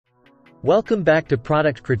Welcome back to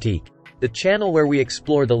Product Critique, the channel where we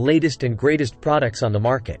explore the latest and greatest products on the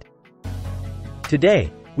market.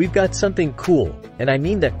 Today, we've got something cool, and I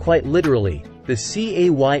mean that quite literally, the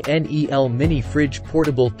CAYNEL Mini Fridge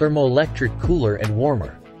Portable Thermoelectric Cooler and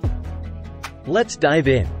Warmer. Let's dive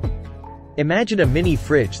in. Imagine a mini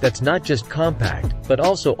fridge that's not just compact, but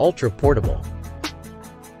also ultra-portable.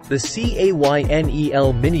 The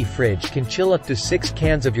CAYNEL Mini Fridge can chill up to 6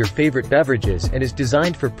 cans of your favorite beverages and is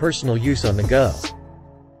designed for personal use on the go.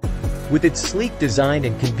 With its sleek design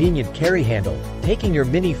and convenient carry handle, taking your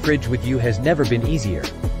mini fridge with you has never been easier.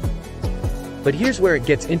 But here's where it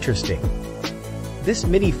gets interesting. This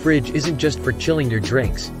mini fridge isn't just for chilling your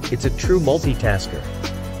drinks, it's a true multitasker.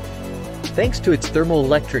 Thanks to its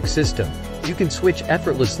thermoelectric system, you can switch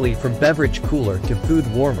effortlessly from beverage cooler to food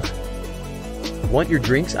warmer. Want your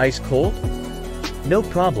drinks ice cold? No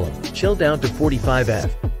problem, chill down to 45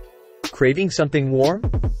 F. Craving something warm?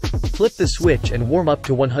 Flip the switch and warm up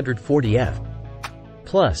to 140 F.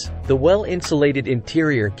 Plus, the well-insulated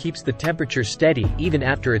interior keeps the temperature steady even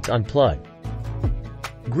after it's unplugged.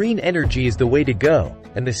 Green energy is the way to go,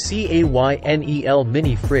 and the CAYNEL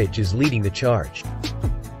Mini Fridge is leading the charge.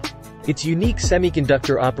 Its unique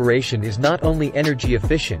semiconductor operation is not only energy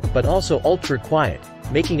efficient but also ultra-quiet,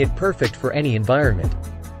 making it perfect for any environment.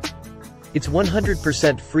 It's 100%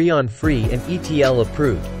 Freon-free and ETL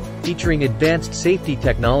approved, featuring advanced safety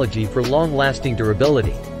technology for long-lasting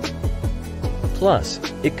durability. Plus,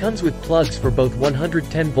 it comes with plugs for both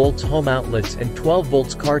 110 volts home outlets and 12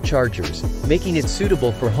 volts car chargers, making it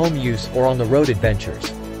suitable for home use or on-the-road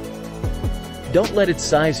adventures. Don't let its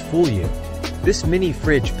size fool you. This mini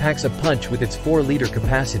fridge packs a punch with its 4-liter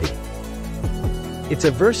capacity. It's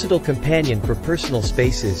a versatile companion for personal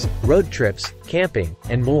spaces, road trips, camping,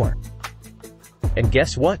 and more. And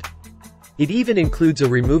guess what? It even includes a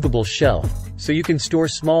removable shelf, so you can store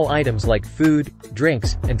small items like food,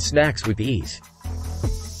 drinks, and snacks with ease.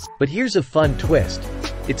 But here's a fun twist.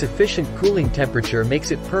 Its efficient cooling temperature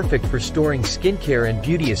makes it perfect for storing skincare and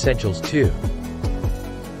beauty essentials too.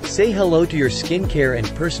 Say hello to your skincare and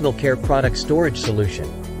personal care product storage solution.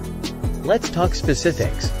 Let's talk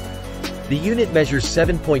specifics. The unit measures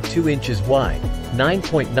 7.2 inches wide,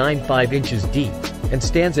 9.95 inches deep, and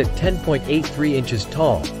stands at 10.83 inches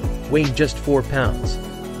tall, weighing just 4 pounds.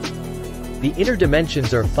 The inner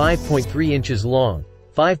dimensions are 5.3 inches long,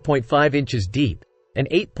 5.5 inches deep, and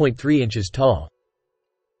 8.3 inches tall.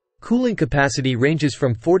 Cooling capacity ranges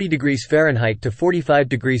from 40 degrees Fahrenheit to 45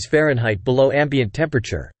 degrees Fahrenheit below ambient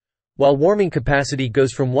temperature, while warming capacity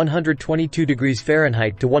goes from 122 degrees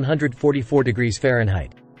Fahrenheit to 144 degrees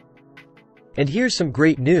Fahrenheit. And here's some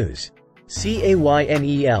great news.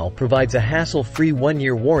 CAYNEL provides a hassle-free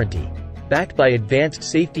 1-year warranty, backed by advanced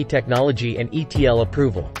safety technology and ETL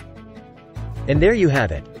approval. And there you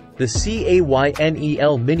have it, the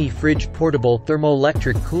CAYNEL Mini Fridge Portable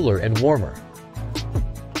Thermoelectric Cooler and Warmer.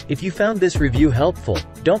 If you found this review helpful,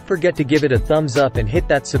 don't forget to give it a thumbs up and hit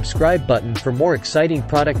that subscribe button for more exciting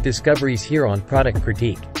product discoveries here on Product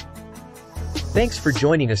Critique. Thanks for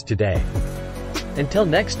joining us today. Until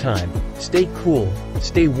next time, stay cool,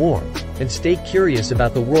 stay warm, and stay curious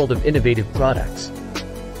about the world of innovative products.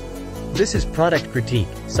 This is Product Critique,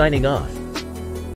 signing off.